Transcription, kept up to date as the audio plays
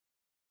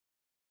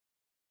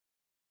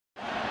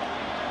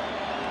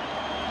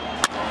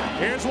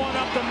Here's one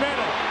up the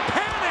middle.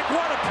 Panic,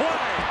 what a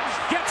play.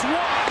 Gets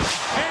one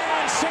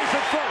and safe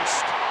at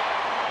first.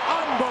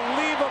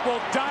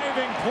 Unbelievable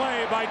diving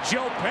play by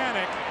Joe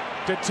Panic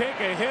to take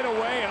a hit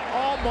away and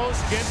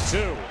almost get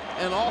two.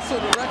 And also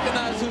to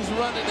recognize who's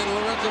running in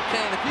Lorenzo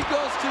Cain. If he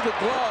goes to the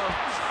glove,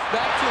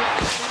 back to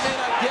it, he may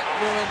not get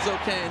Lorenzo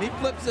Cain. He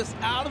flips this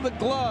out of the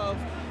glove,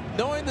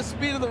 knowing the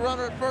speed of the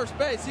runner at first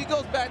base. He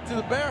goes back to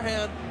the bare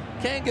hand.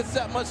 Cain gets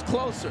that much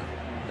closer.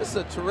 This is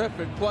a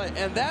terrific play,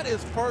 and that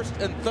is first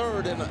and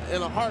third in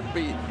a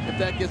heartbeat if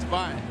that gets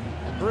by him.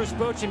 And Bruce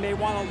Bochy may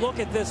want to look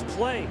at this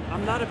play.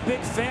 I'm not a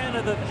big fan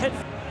of the hit.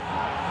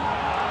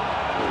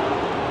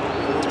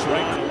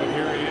 Right, and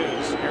here he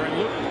is, Aaron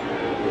Luke.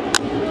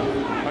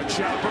 A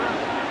chopper.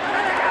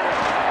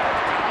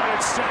 Out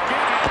at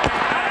second,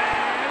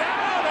 and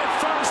out at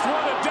first.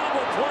 What a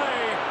double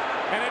play,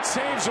 and it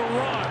saves a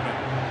run.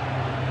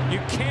 You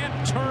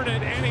can't turn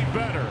it any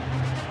better.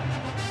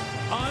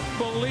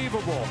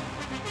 Unbelievable.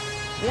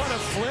 What a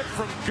flip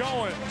from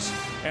Goins.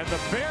 And the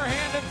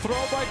barehanded throw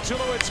by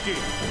Tulowitzki.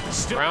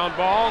 Ground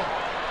ball.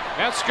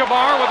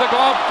 Escobar with a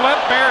glove flip.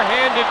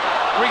 Barehanded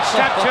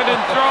reception and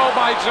throw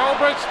by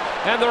Zobrist.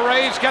 And the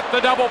Rays get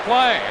the double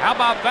play. How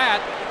about that?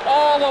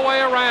 All the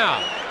way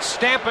around.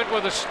 Stamp it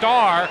with a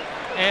star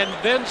and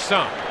then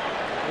some.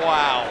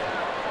 Wow.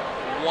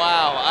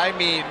 Wow. I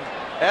mean,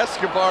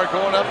 Escobar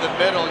going up the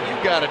middle,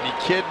 you got to be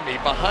kidding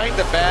me. Behind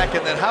the back,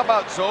 and then how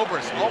about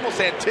Zobrist almost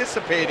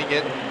anticipating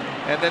it,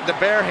 and then the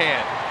bare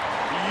hand.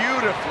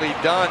 Beautifully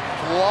done,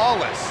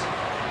 flawless.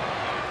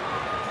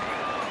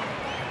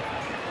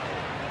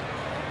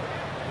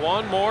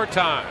 One more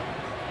time.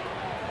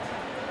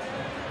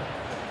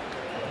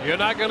 You're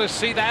not going to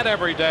see that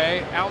every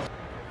day. Out.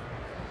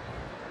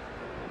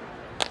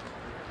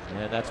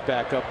 And that's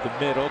back up the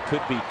middle.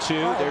 Could be two.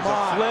 There's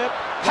my. a flip.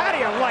 How do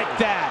you like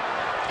that?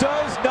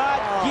 Does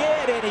not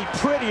get any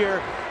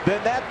prettier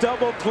than that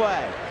double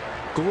play.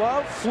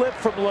 Glove flip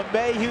from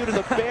LeMahieu to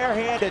the bare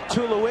hand at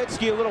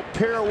Tulowitzki. A little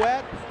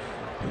pirouette.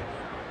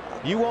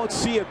 You won't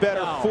see a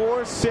better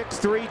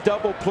 4-6-3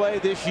 double play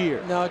this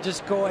year. No,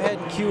 just go ahead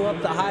and cue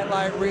up the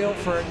highlight reel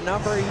for a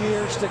number of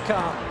years to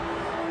come.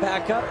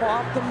 Back up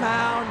off the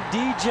mound.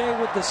 DJ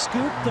with the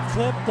scoop, the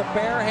flip, the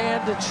bare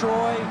hand to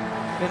Troy,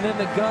 and then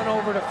the gun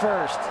over to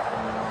first.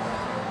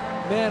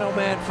 Man, oh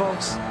man,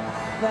 folks.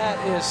 That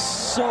is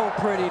so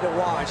pretty to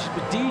watch.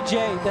 But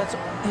DJ, that's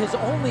his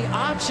only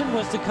option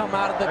was to come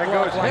out of the glove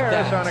like that. There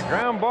goes Harris on a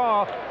ground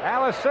ball.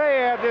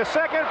 Alisea the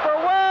second for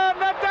one.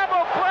 The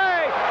double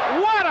play.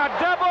 What a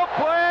double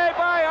play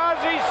by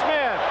Ozzie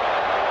Smith.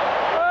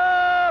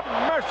 Oh,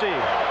 mercy.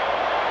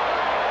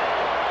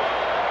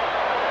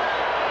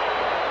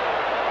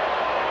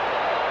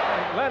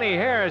 Lenny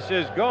Harris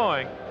is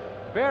going.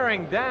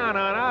 Bearing down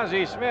on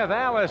Ozzie Smith.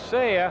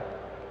 Alisea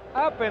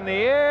up in the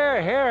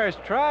air. Harris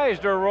tries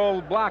to roll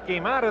block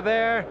him out of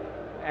there,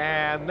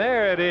 and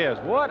there it is.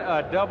 What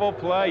a double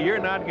play. You're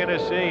not going to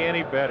see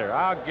any better.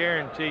 I'll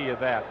guarantee you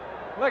that.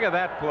 Look at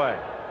that play.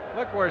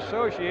 Look where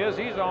Sochi is.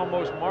 He's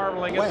almost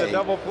marveling at the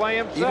double play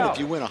himself. Even if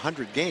you win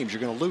 100 games, you're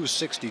going to lose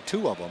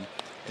 62 of them,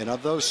 and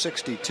of those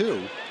 62,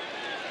 look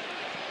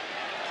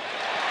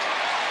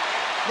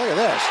at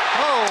this.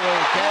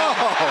 Holy cow.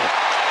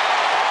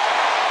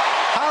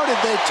 How did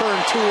they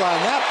turn two on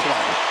that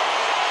play?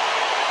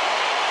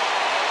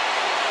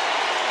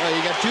 Well,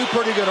 you got two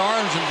pretty good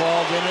arms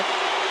involved in it,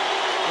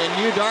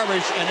 and Yu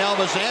Darvish and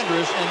Elvis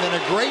Andrus, and then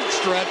a great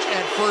stretch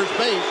at first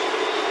base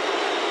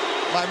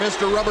by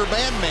Mr. Rubber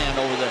Band Man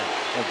over there.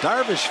 Well,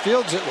 Darvish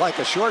fields it like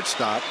a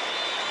shortstop,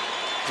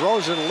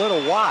 throws it a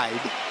little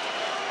wide.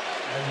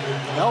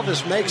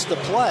 Elvis makes the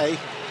play,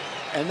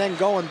 and then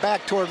going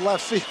back toward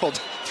left field,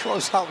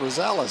 throws out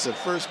Rosales at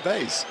first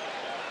base.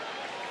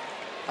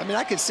 I mean,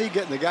 I could see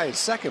getting the guy at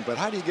second, but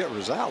how do you get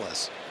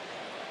Rosales?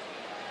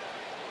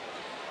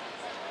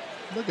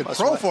 Look at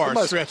Profar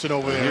stretching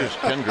over there. Here's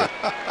Kendrick.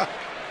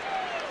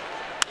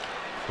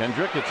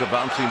 Kendrick, it's a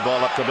bouncing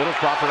ball up the middle.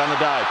 Crawford on the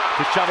dive.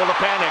 To shovel the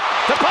Panic.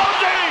 To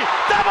Posey!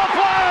 Double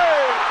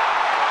play!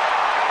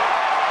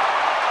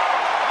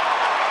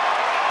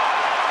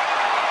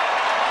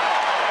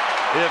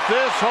 If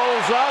this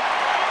holds up,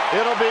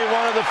 it'll be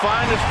one of the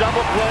finest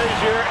double plays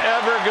you're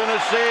ever going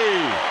to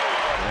see.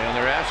 And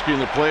they're asking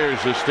the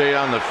players to stay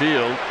on the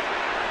field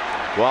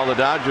while the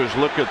Dodgers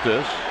look at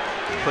this.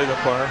 Play the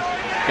par.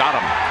 Got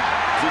him.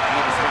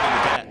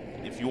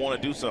 If you want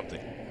to do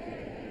something.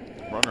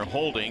 Runner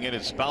holding, and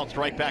it's bounced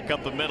right back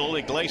up the middle.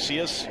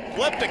 Iglesias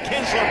flip to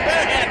Kinsler,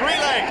 barehand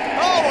relay.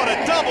 Oh, what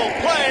a double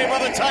play by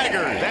the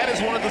Tigers. That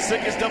is one of the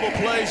sickest double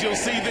plays you'll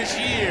see this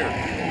year.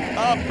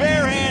 A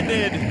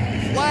barehanded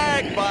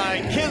flag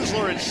by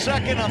Kinsler at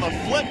second on the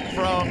flip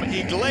from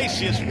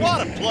Iglesias.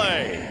 What a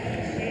play.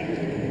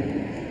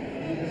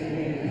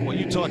 Well,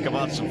 you talk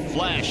about some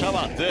flash. How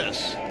about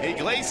this?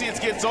 Iglesias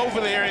gets over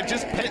there and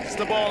just pets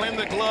the ball in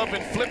the glove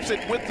and flips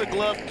it with the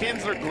glove.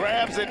 Kinsler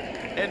grabs it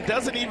and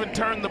doesn't even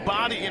turn the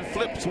body and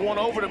flips one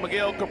over to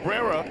Miguel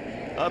Cabrera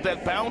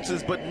that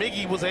bounces, but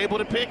Miggy was able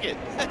to pick it.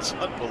 That's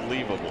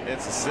unbelievable.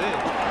 It's a sin. Look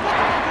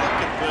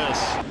at this.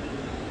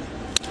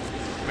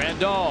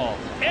 Randall,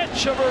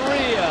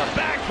 Echeverria,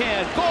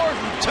 backhand,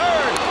 Gordon,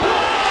 turn.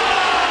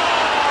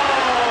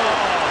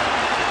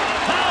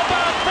 How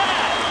about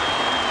that?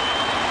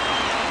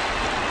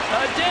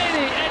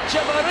 Adeni,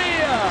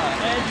 Echeverria,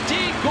 and D.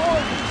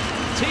 Gordon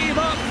team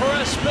up for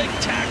a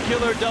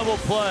spectacular double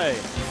play.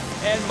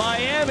 And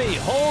Miami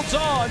holds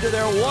on to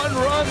their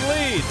one-run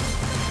lead.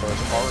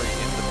 Already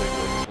in the big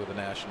leagues with the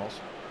Nationals.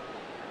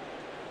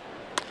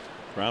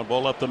 Ground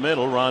ball up the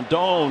middle.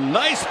 Rondon,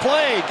 nice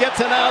play, gets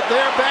it out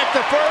there, back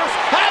to first.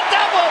 A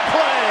double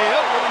play!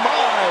 Oh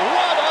my,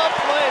 what a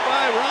play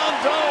by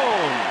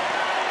Rondon!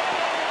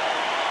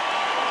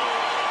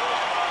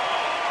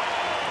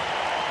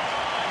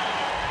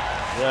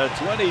 The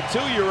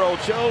 22-year-old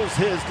shows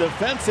his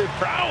defensive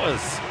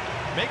prowess.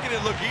 Making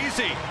it look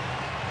easy.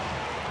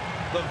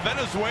 The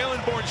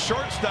Venezuelan-born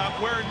shortstop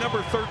wearing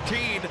number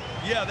 13.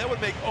 Yeah, that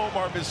would make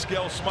Omar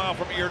Vizquel smile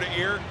from ear to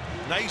ear.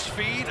 Nice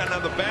feed, and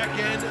on the back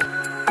end.